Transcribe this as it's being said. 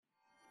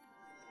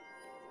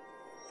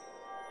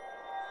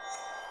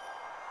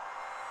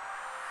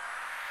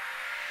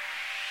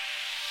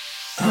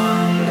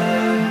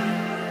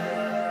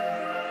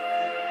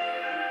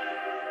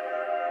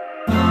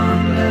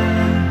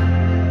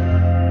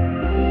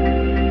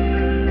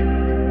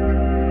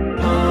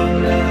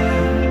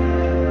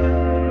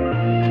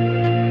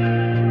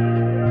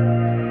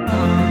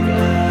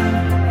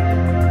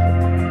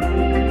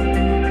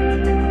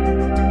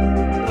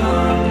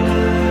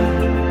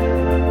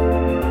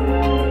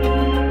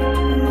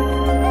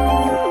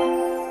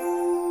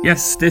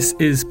Yes, this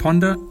is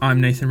Ponder. I'm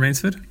Nathan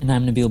Rainsford. And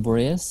I'm Nabil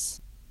Boreas.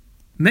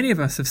 Many of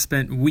us have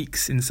spent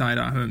weeks inside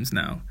our homes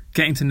now,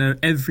 getting to know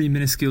every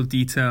minuscule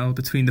detail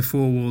between the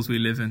four walls we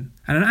live in.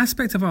 And an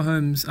aspect of our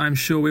homes I'm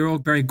sure we're all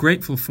very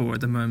grateful for at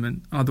the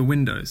moment are the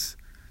windows,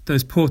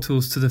 those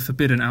portals to the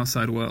forbidden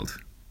outside world.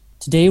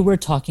 Today we're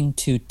talking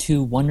to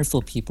two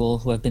wonderful people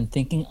who have been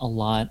thinking a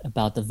lot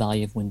about the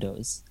value of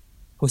windows.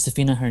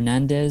 Josefina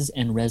Hernandez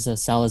and Reza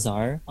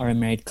Salazar are a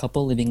married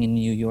couple living in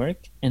New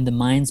York and the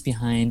minds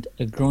behind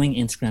a growing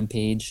Instagram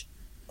page,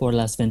 Por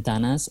las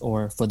Ventanas,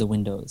 or For the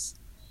Windows.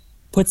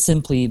 Put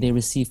simply, they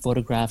receive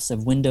photographs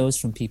of windows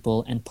from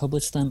people and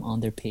publish them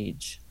on their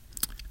page.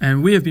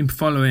 And we have been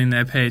following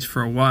their page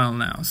for a while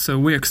now, so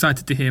we're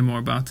excited to hear more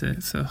about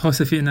it. So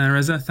Josefina and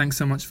Reza, thanks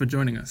so much for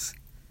joining us.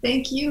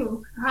 Thank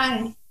you.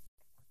 Hi.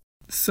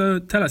 So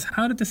tell us,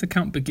 how did this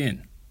account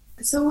begin?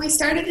 So we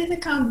started this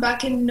account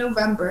back in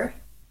November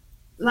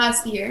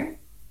last year,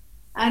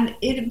 and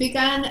it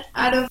began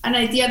out of an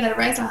idea that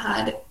Reza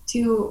had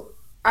to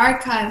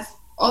archive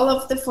all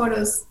of the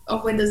photos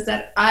of windows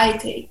that I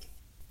take.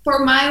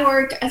 For my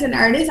work as an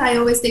artist, I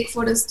always take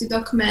photos to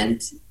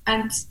document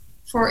and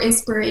for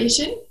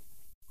inspiration.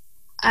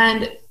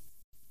 And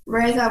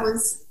Reza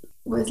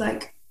was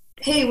like,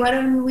 hey, why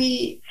don't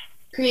we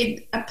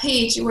create a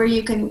page where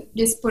you can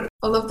just put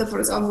all of the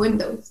photos of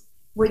windows,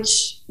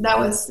 which that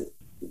was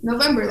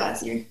November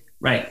last year.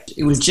 Right.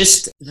 It was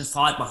just, the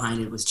thought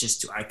behind it was just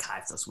to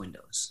archive those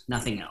windows,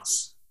 nothing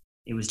else.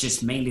 It was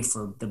just mainly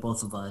for the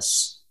both of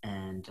us,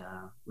 and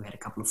we had a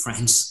couple of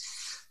friends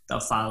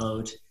that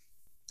followed.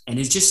 And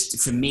it's just,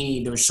 for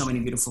me, there were so many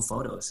beautiful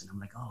photos. And I'm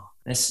like, oh,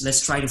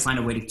 let's try to find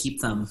a way to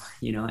keep them,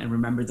 and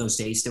remember those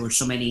days. There were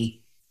so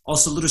many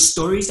also little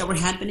stories that were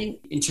happening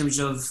in terms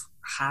of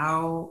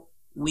how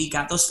we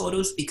got those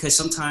photos, because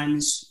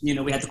sometimes,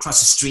 we had to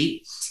cross the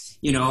street,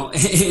 to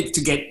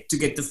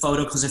get the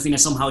photo, because Josefina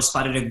somehow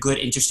spotted a good,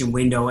 interesting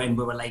window, and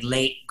we were like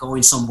late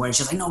going somewhere.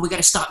 She's like, no, we got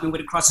to stop, and we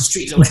got to cross the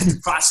street. So we had to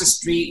cross the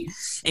street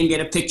and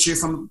get a picture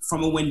from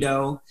a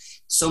window.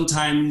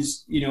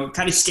 Sometimes, it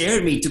kind of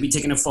scared me to be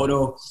taking a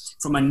photo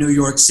from a New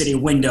York City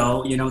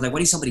window, like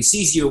what if somebody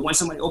sees you? When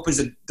somebody opens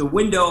the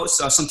window,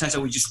 so sometimes I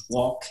would just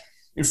walk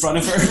in front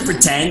of her,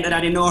 pretend that I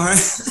didn't know her.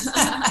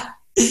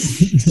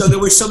 So there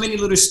were so many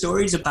little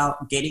stories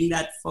about getting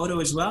that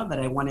photo as well that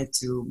I wanted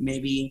to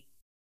maybe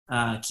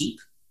keep.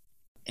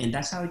 And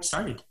that's how it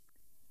started.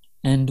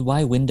 And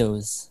why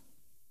windows?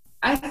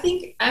 I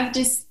think I've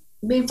just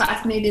been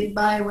fascinated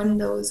by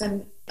windows,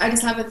 and I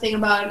just have a thing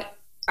about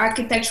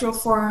architectural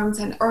forms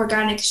and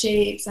organic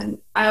shapes, and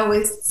I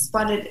always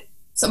spotted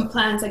some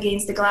plants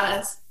against the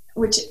glass,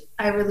 which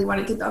I really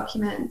wanted to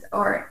document,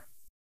 or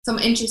some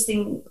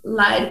interesting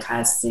light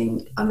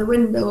casting on the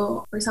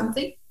window or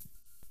something.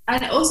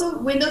 And also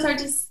windows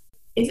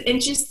it's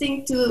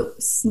interesting to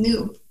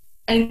snoop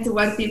into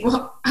what people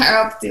are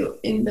up to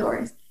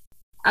indoors.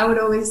 I would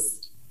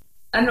always,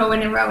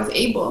 whenever I was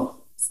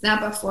able,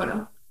 snap a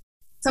photo.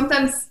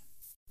 Sometimes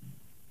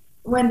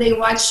when they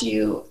watch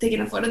you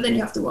taking a photo, then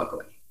you have to walk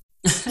away.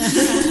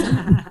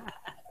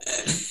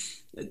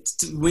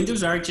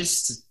 Windows are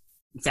just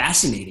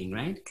fascinating,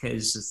 right?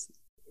 Because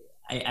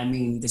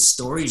the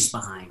stories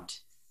behind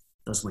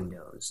those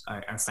windows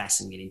are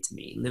fascinating to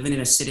me. Living in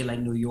a city like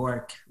New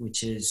York,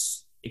 which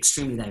is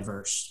extremely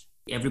diverse,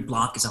 every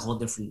block is a whole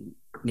different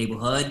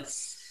neighborhood,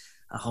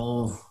 a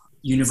whole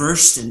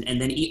universe, and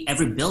then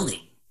every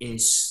building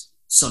is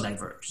so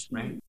diverse,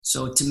 right?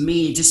 So to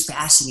me, just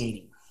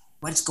fascinating.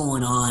 What's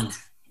going on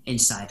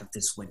inside of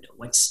this window?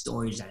 What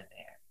stories are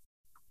there?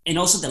 And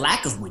also the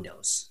lack of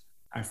windows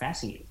are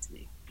fascinating to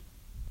me.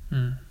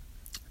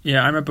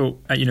 Yeah, I remember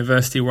at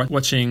university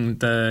watching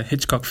the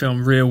Hitchcock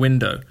film Rear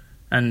Window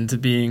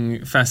and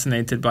being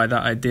fascinated by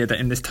that idea that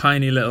in this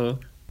tiny little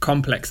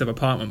complex of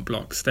apartment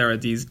blocks, there are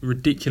these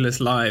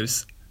ridiculous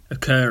lives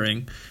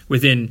occurring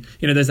within.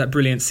 There's that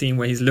brilliant scene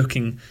where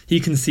he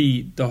can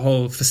see the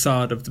whole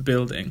facade of the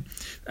building,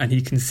 and he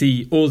can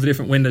see all the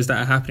different windows that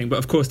are happening, but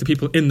of course the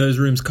people in those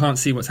rooms can't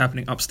see what's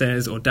happening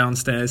upstairs or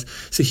downstairs,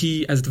 so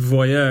he, as the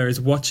voyeur,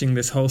 is watching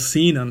this whole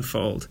scene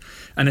unfold.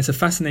 And it's a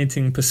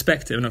fascinating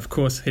perspective, and of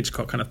course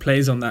Hitchcock kind of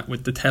plays on that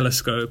with the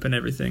telescope and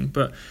everything.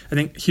 But I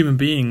think human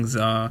beings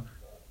are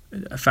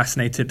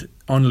fascinated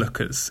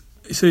onlookers.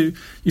 So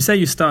you say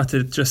you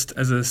started just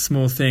as a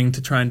small thing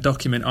to try and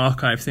document,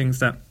 archive things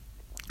that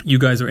you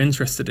guys are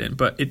interested in,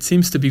 but it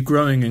seems to be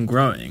growing and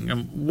growing.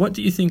 What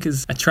do you think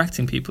is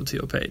attracting people to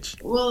your page?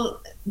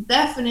 Well,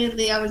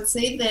 definitely I would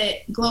say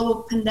the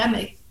global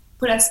pandemic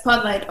put a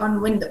spotlight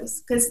on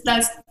windows, because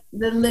that's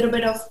the little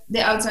bit of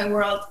the outside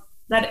world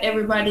that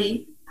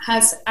everybody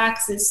has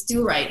access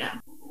to right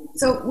now.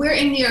 So we're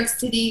in New York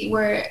City,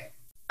 where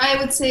I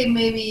would say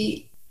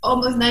maybe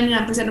almost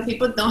 99% of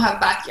people don't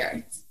have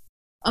backyards,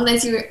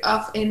 unless you're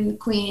off in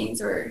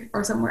Queens or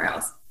somewhere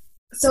else.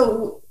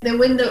 So the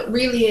window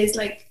really is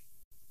like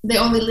the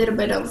only little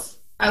bit of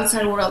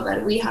outside world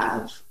that we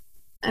have.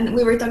 And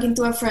we were talking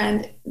to a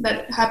friend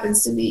that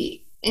happens to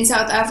be in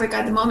South Africa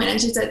at the moment,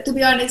 and she said, to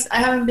be honest, I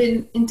haven't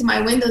been into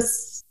my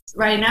windows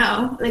right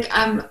now. Like,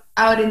 I'm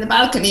out in the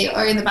balcony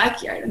or in the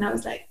backyard. And I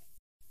was like,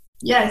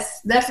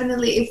 yes,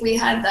 definitely. If we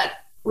had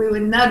that, we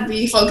would not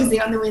be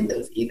focusing on the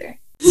windows either.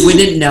 We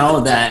didn't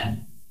know that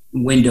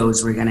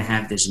windows were going to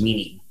have this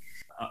meaning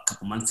a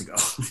couple months ago,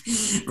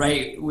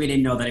 right? We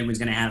didn't know that it was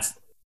going to have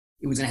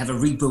a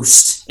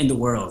reboost in the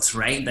world,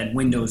 right? That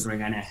windows were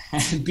going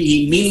to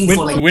be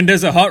meaningful.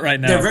 Windows are hot right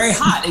now. They're very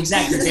hot,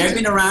 exactly. They've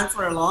been around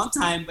for a long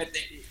time, but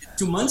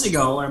 2 months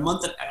ago, or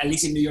at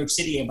least in New York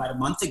City, about a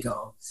month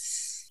ago,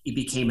 it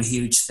became a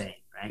huge thing,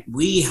 right?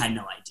 We had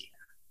no idea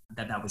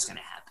that was going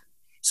to happen.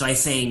 So I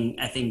think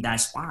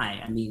that's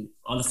why. I mean,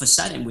 all of a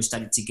sudden, we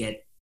started to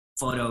get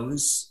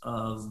photos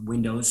of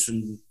windows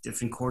from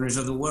different corners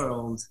of the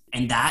world.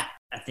 And that,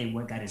 I think,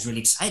 what got us really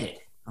excited.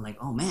 I'm like,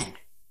 oh man,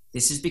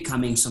 this is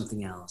becoming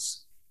something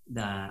else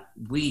that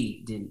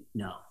we didn't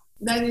know.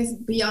 That is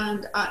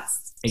beyond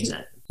us.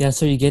 Exactly. Yeah,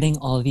 so you're getting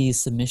all these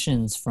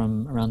submissions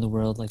from around the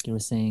world, like you were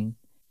saying.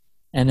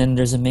 And then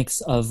there's a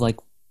mix of like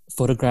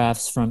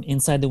photographs from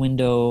inside the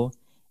window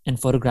and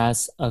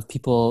photographs of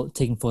people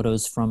taking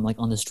photos from like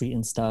on the street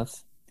and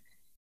stuff.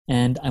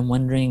 And I'm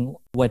wondering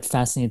what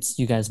fascinates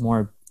you guys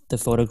more, the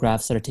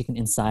photographs that are taken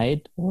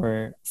inside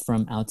or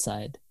from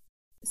outside?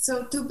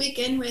 So to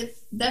begin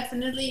with,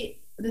 definitely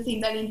the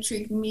thing that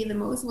intrigued me the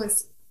most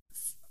was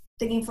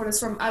taking photos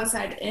from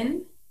outside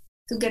in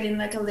to getting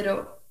like a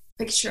little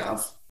picture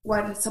of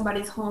what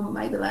somebody's home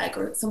might be like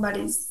or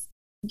somebody's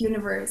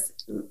universe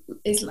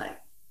is like.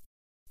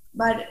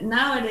 But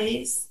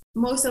nowadays,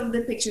 most of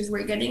the pictures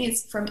we're getting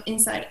is from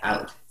inside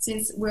out,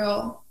 since we're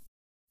all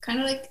kind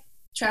of like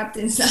trapped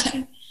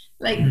inside.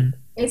 Like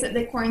it's at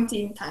the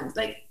quarantine times,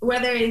 like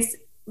weather is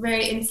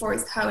very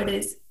enforced how it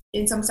is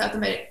in some South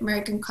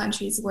American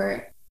countries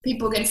where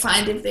people get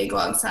fined if they go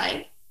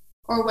outside,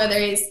 or weather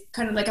is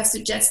kind of like a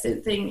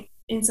suggested thing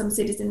in some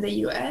cities in the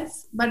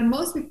US. But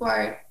most people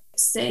are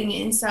staying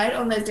inside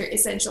unless they're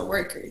essential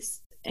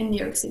workers in New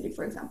York City,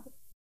 for example.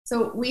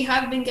 So we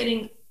have been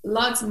getting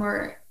lots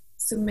more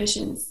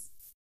submissions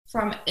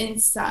from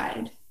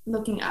inside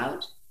looking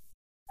out.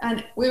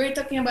 And we were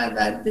talking about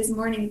that this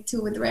morning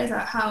too with Reza,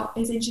 how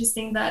it's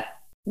interesting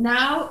that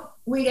now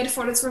we get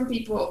photos from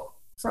people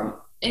from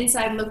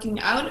inside looking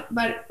out,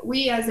 but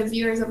we as the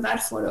viewers of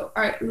that photo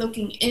are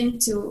looking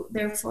into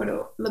their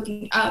photo,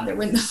 looking out their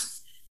window.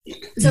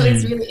 So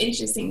it's really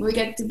interesting. We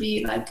get to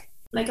be like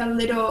a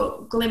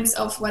little glimpse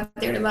of what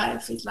their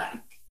life is like.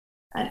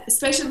 And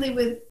especially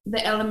with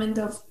the element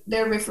of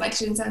their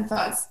reflections and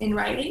thoughts in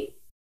writing.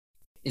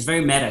 It's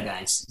very meta,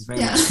 guys. It's very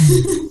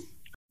meta.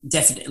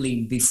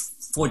 Definitely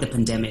before the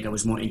pandemic, I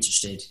was more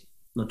interested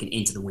looking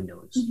into the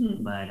windows.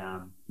 But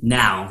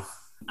now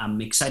I'm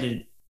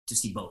excited to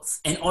see both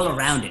and all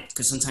around it,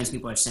 because sometimes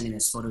people are sending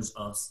us photos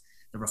of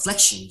the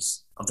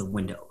reflections of the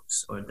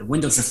windows or the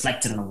windows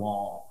reflected on a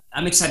wall.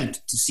 I'm excited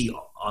to see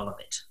all of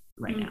it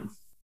right now.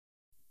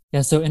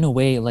 Yeah, so in a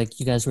way, like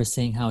you guys were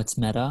saying how it's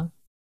meta,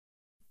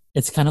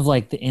 it's kind of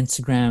like the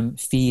Instagram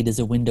feed is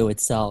a window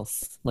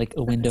itself, like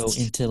a window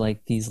into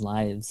like these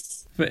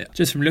lives. But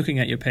just from looking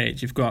at your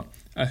page, you've got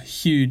a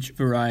huge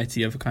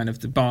variety of kind of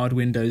the barred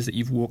windows that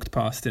you've walked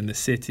past in the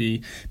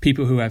city,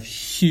 people who have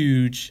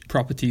huge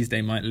properties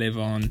they might live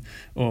on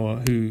or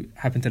who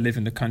happen to live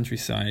in the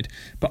countryside.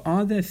 But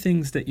are there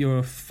things that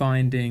you're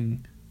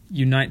finding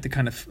unite the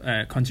kind of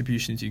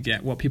contributions you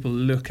get, what people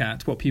look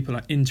at, what people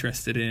are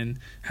interested in,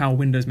 how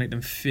windows make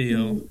them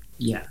feel?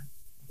 Yeah.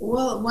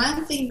 Well,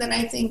 one thing that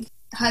I think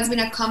has been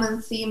a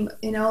common theme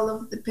in all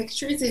of the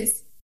pictures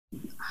is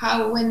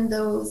how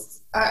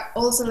windows are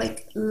also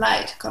like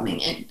light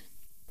coming in.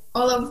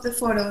 All of the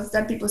photos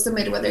that people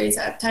submit, whether it's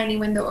a tiny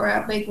window or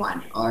a big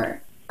one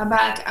or a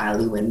back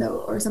alley window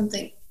or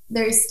something,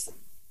 there's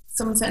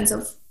some sense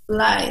of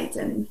light,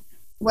 and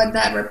what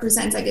that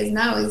represents, I guess,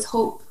 now is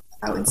hope,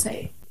 I would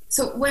say.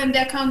 So when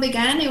the account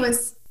began, it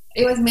was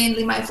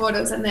mainly my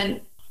photos, and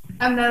then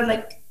I'm not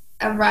like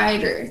a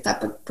writer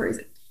type of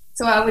person.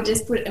 So I would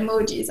just put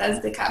emojis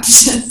as the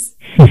captions.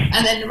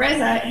 And then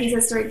Reza, he's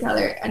a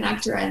storyteller, an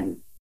actor,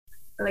 and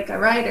like a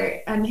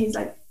writer. And he's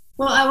like,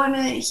 well, I want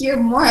to hear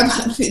more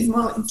about these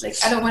moments. Like,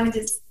 I don't want to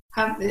just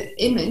have the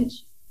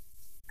image.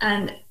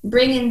 And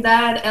bring in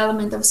that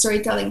element of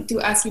storytelling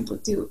to ask people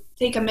to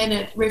take a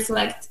minute,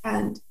 reflect,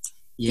 and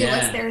give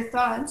us their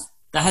thoughts.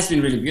 That has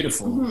been really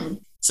beautiful.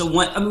 So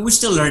we're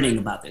still learning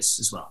about this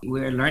as well.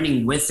 We're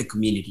learning with the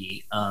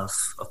community of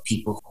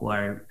people who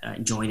are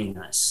joining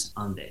us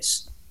on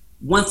this.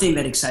 One thing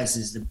that excites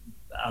us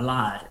a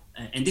lot,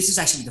 and this is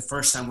actually the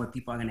first time where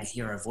people are going to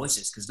hear our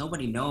voices, because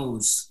nobody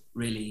knows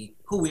really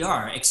who we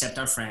are except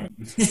our friend.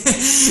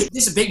 This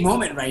is a big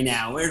moment right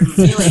now. We're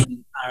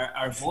revealing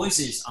our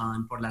voices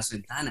on Por las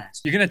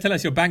Ventanas. You're going to tell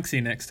us your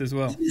Banksy next as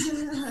well.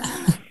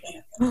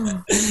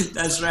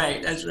 That's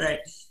right.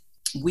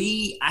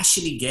 We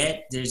actually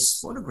get these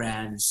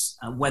photographs,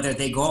 whether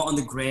they go on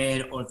the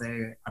grid or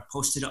they are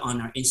posted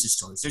on our Insta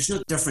stories. There's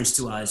no difference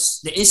to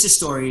us. The Insta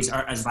stories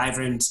are as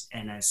vibrant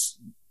and as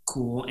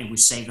cool, and we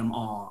save them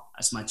all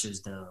as much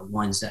as the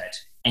ones that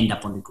end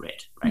up on the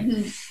grid,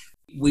 right?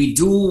 We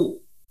do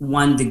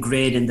want the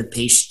grid and the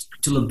page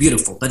to look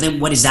beautiful, but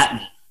then what does that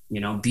mean?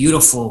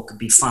 Beautiful could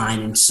be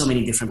found in so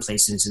many different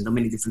places, in so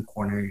many different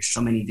corners,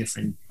 so many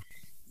different,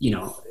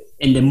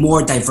 and the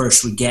more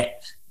diverse we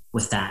get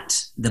with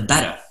that, the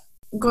better.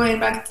 Going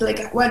back to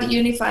like what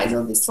unifies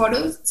all these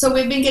photos. So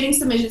we've been getting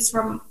submissions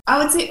from, I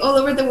would say, all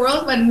over the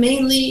world, but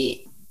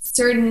mainly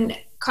certain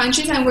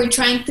countries, and we're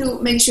trying to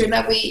make sure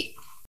that we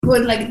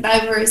put like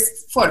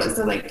diverse photos.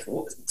 So like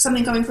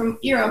something coming from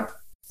Europe,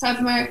 South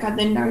America,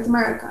 then North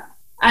America.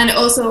 And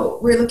also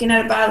we're looking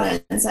at a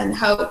balance and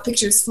how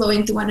pictures flow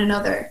into one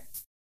another.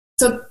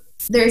 So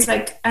there's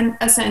like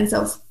a sense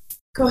of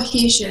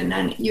cohesion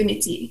and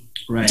unity,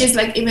 right? Just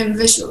like even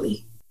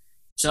visually.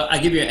 So I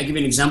give you an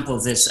example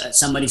of this.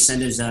 Somebody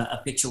sent us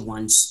a picture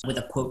once with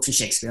a quote from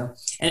Shakespeare,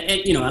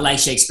 and I like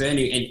Shakespeare,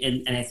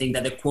 and I think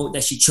that the quote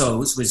that she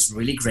chose was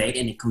really great,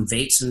 and it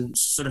conveyed some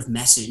sort of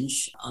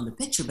message on the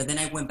picture. But then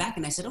I went back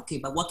and I said, okay,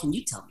 but what can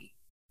you tell me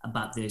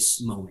about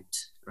this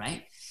moment,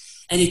 right?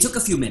 And it took a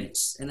few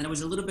minutes, and then I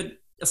was a little bit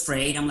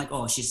afraid. I'm like,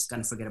 oh, she's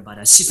gonna forget about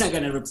us. She's not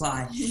gonna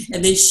reply.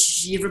 And then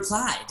she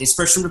replied. This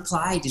person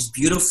replied this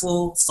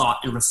beautiful thought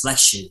and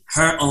reflection,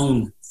 her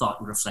own thought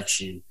and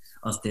reflection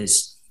of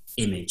this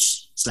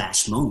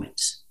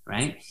image/moment,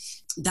 right?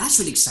 That's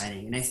really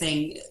exciting. And I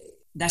think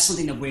that's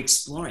something that we're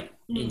exploring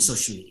in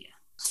social media.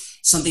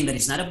 Something that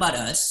is not about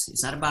us,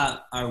 it's not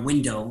about our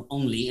window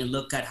only, and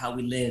look at how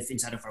we live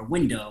inside of our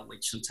window,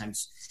 which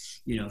sometimes,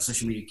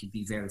 social media can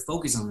be very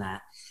focused on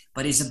that.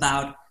 But it's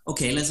about,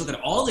 okay, let's look at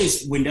all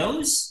these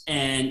windows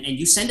and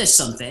you send us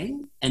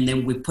something and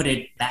then we put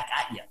it back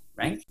at you,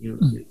 right?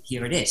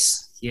 Here it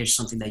is. Here's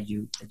something that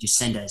you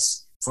send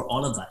us for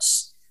all of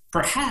us.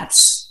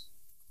 Perhaps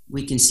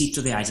we can see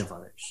through the eyes of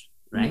others,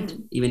 right?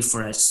 Even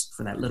for us,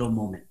 for that little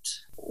moment.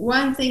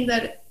 One thing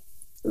that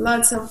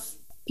lots of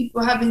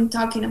people have been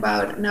talking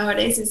about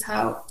nowadays is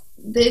how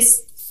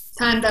this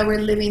time that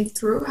we're living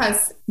through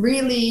has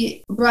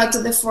really brought to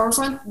the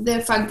forefront the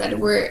fact that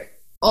we're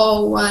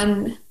all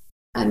one,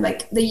 and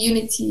like the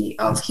unity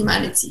of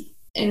humanity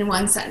in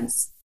one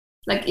sense.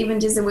 Like even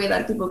just the way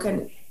that people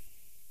can,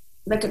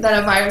 like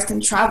that a virus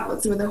can travel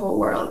through the whole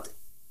world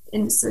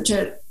in such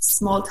a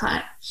small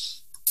time.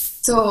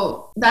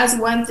 So that's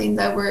one thing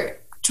that we're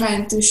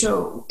trying to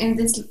show in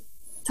this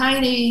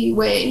tiny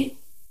way,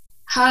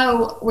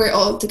 how we're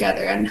all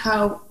together and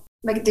how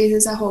like this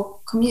is a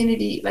whole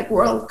community, like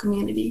world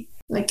community,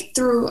 like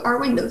through our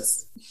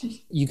windows.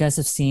 You guys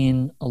have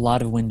seen a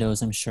lot of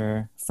windows, I'm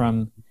sure,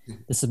 from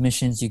the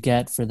submissions you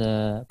get for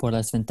the Por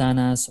las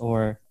Ventanas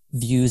or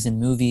views in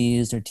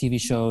movies or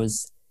TV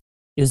shows.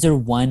 Is there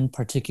one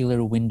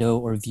particular window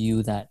or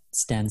view that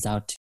stands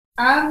out to you?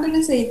 I'm going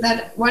to say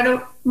that one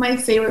of my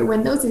favorite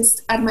windows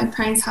is at my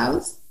parents'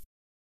 house.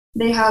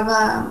 They have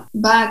a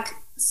back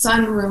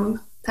sunroom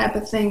type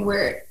of thing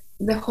where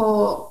the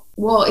whole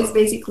wall is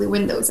basically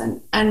windows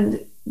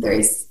and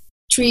there's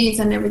trees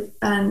and everything.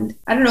 And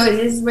I don't know, it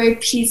is very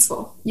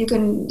peaceful. You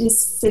can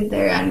just sit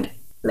there and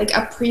like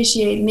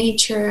appreciate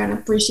nature and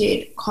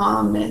appreciate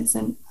calmness.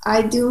 And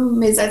I do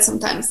miss that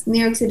sometimes.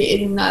 New York City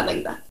is not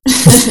like that.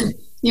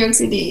 New York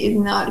City is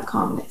not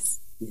calmness.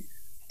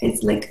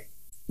 It's like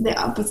the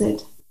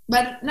opposite,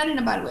 but not in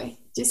a bad way,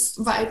 just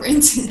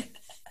vibrant.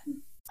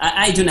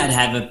 I do not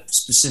have a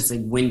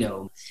specific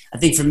window. I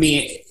think for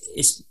me,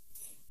 it's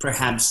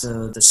perhaps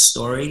the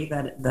story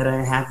that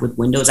I have with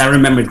windows. I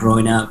remember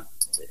growing up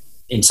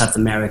in South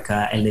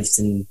America, I lived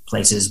in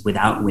places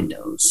without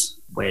windows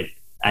where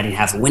I didn't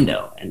have a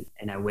window,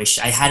 and I wish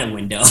I had a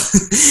window,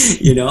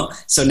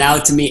 So now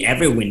to me,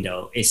 every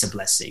window is a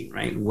blessing,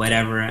 right?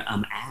 Whatever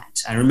I'm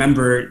at. I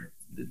remember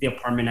the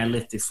apartment I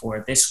lived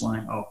before this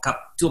one, or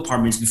two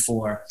apartments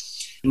before.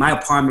 My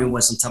apartment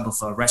was on top of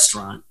a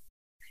restaurant,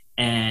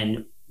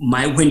 and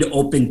my window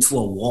opened to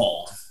a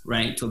wall,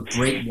 right? To a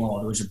brick wall.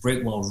 There was a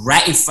brick wall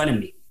right in front of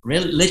me.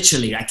 Really,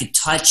 literally, I could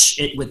touch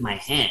it with my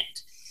hand.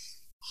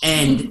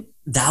 And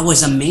that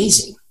was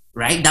amazing,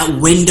 right?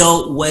 That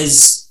window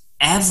was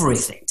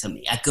everything to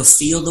me. I could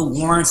feel the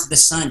warmth of the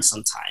sun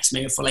sometimes,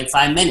 maybe for like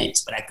 5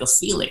 minutes, but I could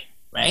feel it,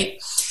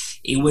 right?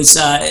 It was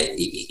a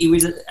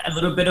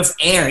little bit of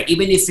air,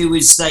 even if it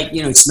was like,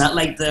 it smelled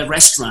like the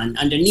restaurant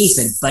underneath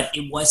it, but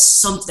it was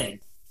something.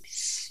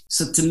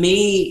 So to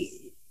me,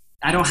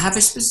 I don't have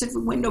a specific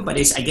window, but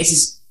I guess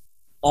it's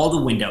all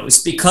the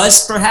windows,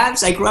 because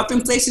perhaps I grew up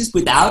in places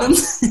without them.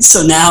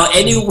 So now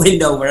any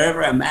window,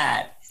 wherever I'm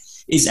at,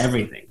 is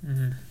everything.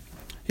 Mm-hmm.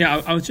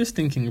 Yeah, I was just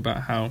thinking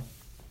about how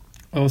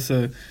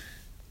also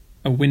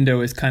a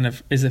window is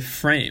is a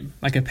frame,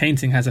 like a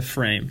painting has a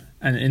frame,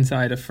 and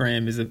inside a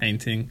frame is a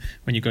painting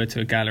when you go to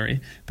a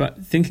gallery.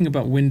 But thinking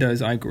about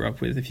windows I grew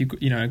up with,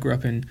 I grew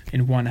up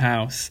in one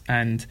house,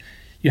 and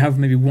you have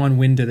maybe one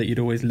window that you'd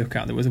always look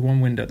out. There was one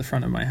window at the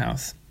front of my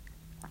house,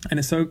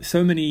 and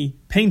so many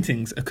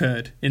paintings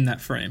occurred in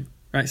that frame,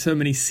 right? So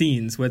many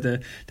scenes,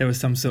 whether there was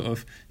some sort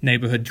of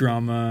neighborhood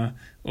drama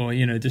or,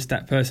 just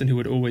that person who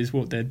would always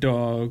walk their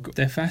dog.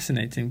 They're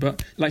fascinating.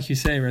 But like you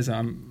say, Reza,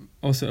 I'm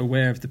also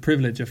aware of the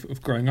privilege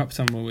of growing up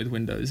somewhere with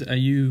windows. Are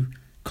you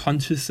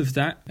conscious of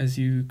that as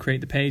you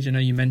create the page? I know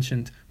you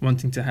mentioned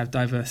wanting to have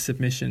diverse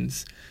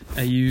submissions.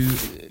 Are you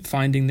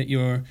finding that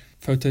you're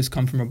photos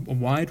come from a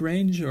wide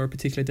range or a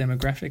particular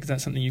demographic? Is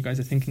that something you guys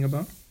are thinking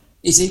about?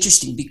 It's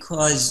interesting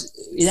because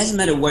it doesn't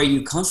matter where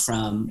you come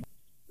from.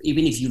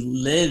 Even if you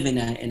live in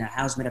a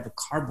house made up of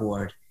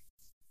cardboard,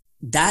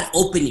 that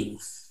opening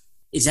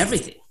is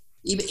everything.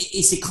 Even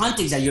it's the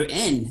context that you're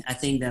in, I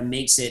think, that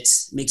makes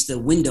the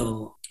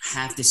window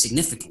have the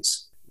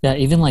significance. Yeah,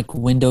 even like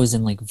windows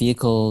in like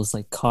vehicles,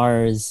 like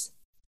cars,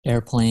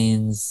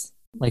 airplanes,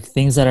 like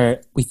things that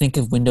are, we think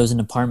of windows in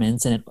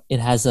apartments and it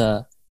has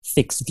a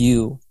fixed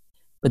view,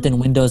 but then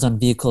windows on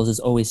vehicles is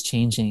always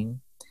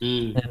changing.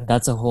 And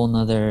that's a whole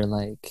nother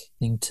like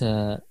thing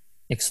to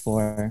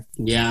explore.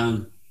 Yeah.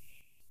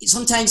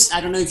 Sometimes,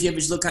 I don't know if you ever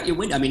just look out your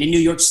window. I mean, in New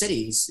York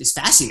City, it's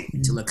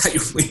fascinating to look out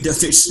your window.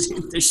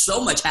 There's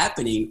so much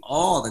happening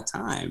all the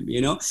time, you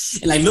know?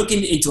 And like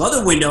looking into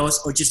other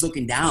windows or just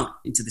looking down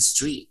into the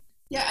street.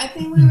 Yeah, I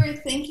think we were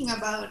thinking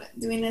about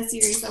doing a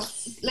series of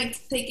like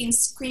taking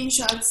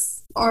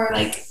screenshots or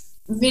like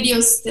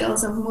video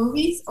stills of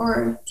movies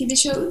or TV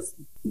shows.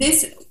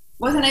 This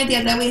was an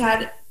idea that we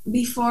had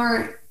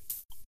before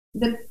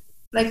the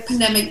like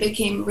pandemic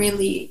became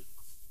really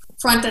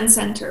front and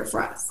center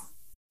for us.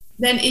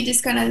 Then it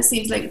just kind of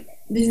seems like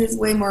this is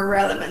way more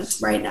relevant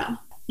right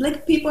now.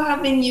 Like people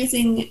have been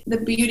using the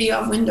beauty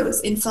of windows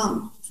in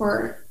film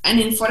and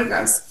in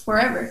photographs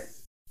forever.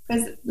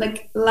 Because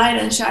like light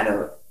and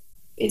shadow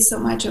is so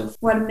much of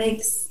what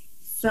makes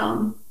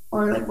film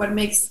or like what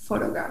makes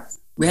photographs.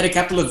 We had a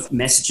couple of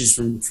messages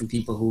from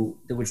people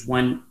there was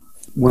one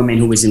woman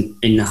who was in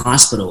the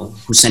hospital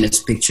who sent us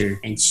a picture,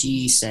 and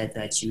she said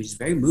that she was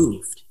very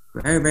moved,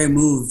 very, very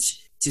moved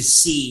to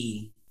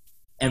see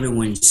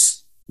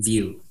everyone's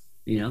view.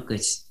 You know,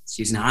 because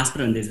she was in the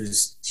hospital and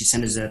she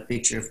sent us a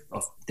picture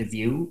of the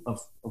view of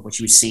what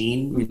she was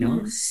seeing, you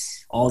know,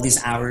 all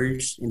these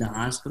hours in the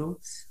hospital.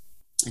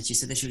 And she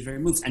said that she was very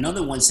moved.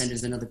 Another one sent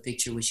us another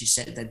picture where she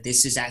said that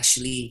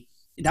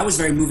that was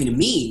very moving to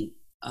me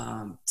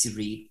to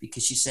read,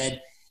 because she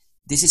said,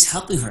 this is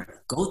helping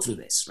her go through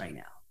this right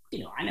now. You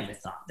know, I never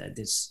thought that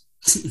this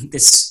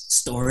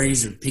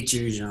stories or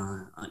pictures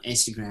on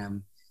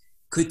Instagram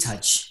could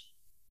touch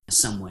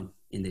someone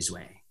in this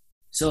way.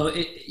 So,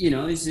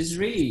 it's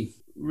really,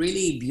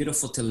 really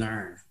beautiful to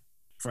learn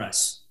for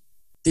us.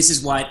 This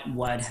is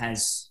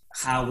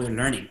how we're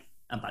learning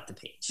about the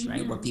page,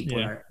 right? Where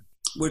people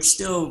we're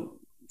still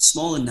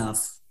small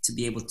enough to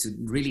be able to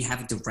really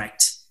have a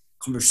direct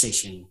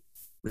conversation.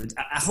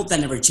 I hope that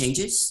never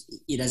changes.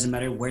 It doesn't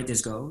matter where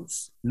this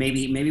goes.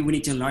 Maybe we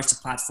need to enlarge the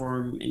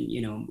platform, and,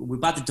 you know, we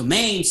bought the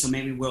domain, so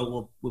maybe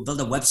we'll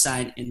build a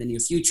website in the near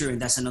future, and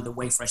that's another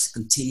way for us to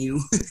continue,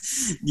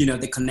 you know,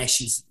 the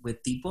connections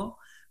with people.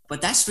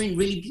 But that's been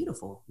really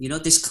beautiful, you know,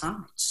 these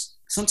comments.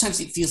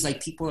 Sometimes it feels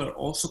like people are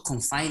also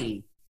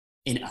confiding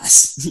in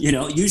us, you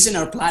know, using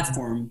our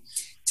platform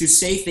to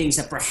say things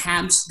that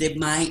perhaps they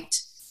might,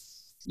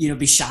 you know,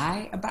 be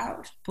shy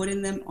about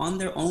putting them on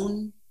their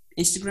own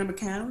Instagram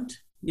account,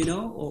 you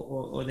know,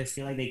 or they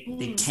feel like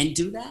they can't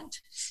do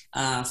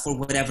that for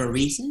whatever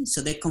reason.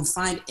 So they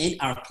confide in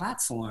our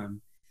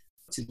platform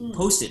to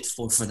post it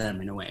for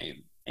them in a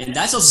way. And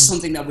that's also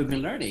something that we've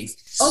been learning.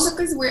 Also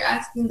because we're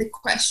asking the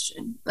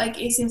question. Like,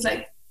 it seems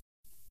like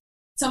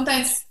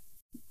sometimes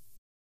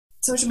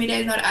social media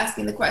is not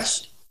asking the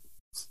question.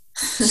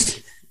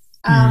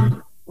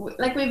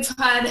 Like, we've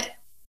had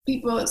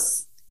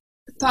people's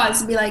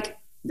thoughts be like,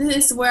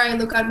 this is where I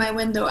look out my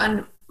window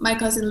and my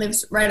cousin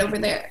lives right over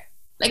there.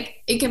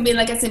 Like, it can be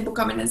like a simple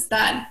comment as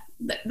that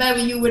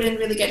you wouldn't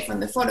really get from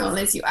the photo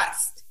unless you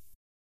asked.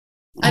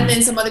 And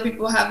then some other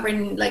people have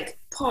written like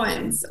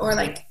poems or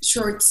like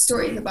short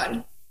stories about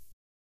it.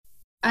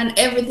 And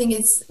everything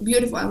is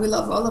beautiful and we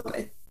love all of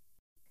it.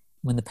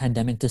 When the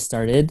pandemic just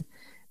started,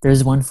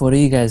 there's one photo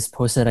you guys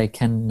posted I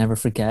can never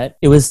forget.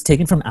 It was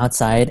taken from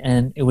outside,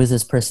 and it was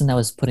this person that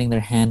was putting their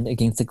hand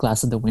against the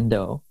glass of the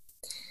window.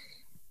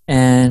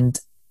 And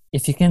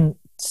if you can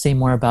say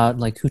more about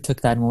like who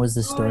took that and what was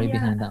the story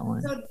behind that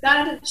one? So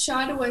that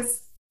shot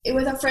was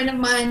a friend of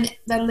mine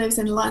that lives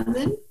in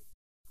London.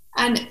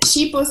 And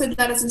she posted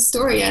that as a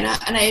story, and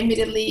I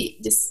immediately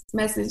just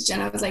messaged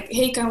and I was like,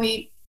 hey, can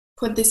we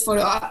put this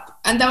photo up?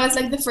 And that was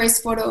like the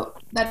first photo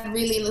that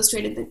really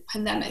illustrated the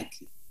pandemic.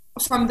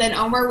 From then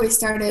onward, we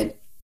started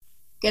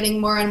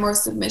getting more and more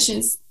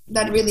submissions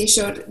that really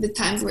showed the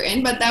times we're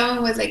in. But that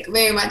one was like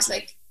very much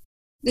like,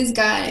 this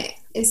guy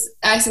is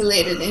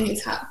isolated in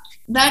his house.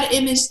 That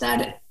image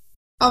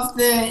of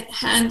the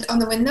hand on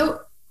the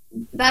window,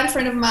 that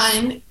friend of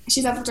mine,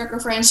 she's a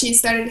photographer, and she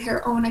started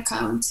her own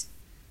account,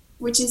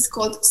 which is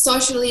called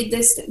Socially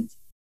Distant.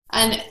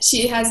 And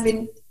she has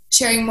been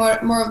sharing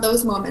more of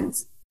those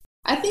moments.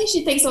 I think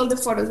she takes all the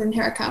photos in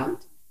her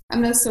account.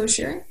 I'm not so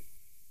sure.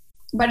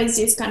 But it's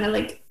just kind of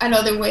like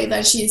another way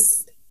that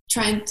she's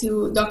trying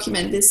to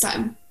document this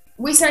time.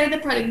 We started the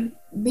project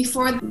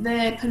before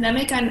the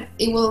pandemic, and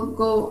it will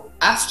go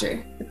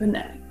after the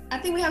pandemic. I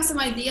think we have some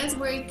ideas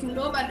where it can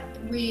go, but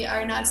we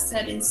are not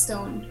set in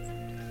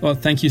stone. Well,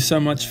 thank you so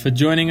much for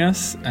joining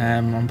us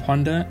on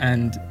Ponder,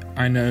 and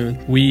I know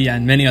we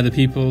and many other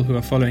people who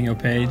are following your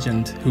page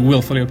and who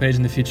will follow your page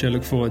in the future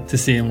look forward to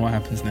seeing what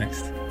happens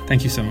next.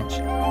 Thank you so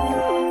much.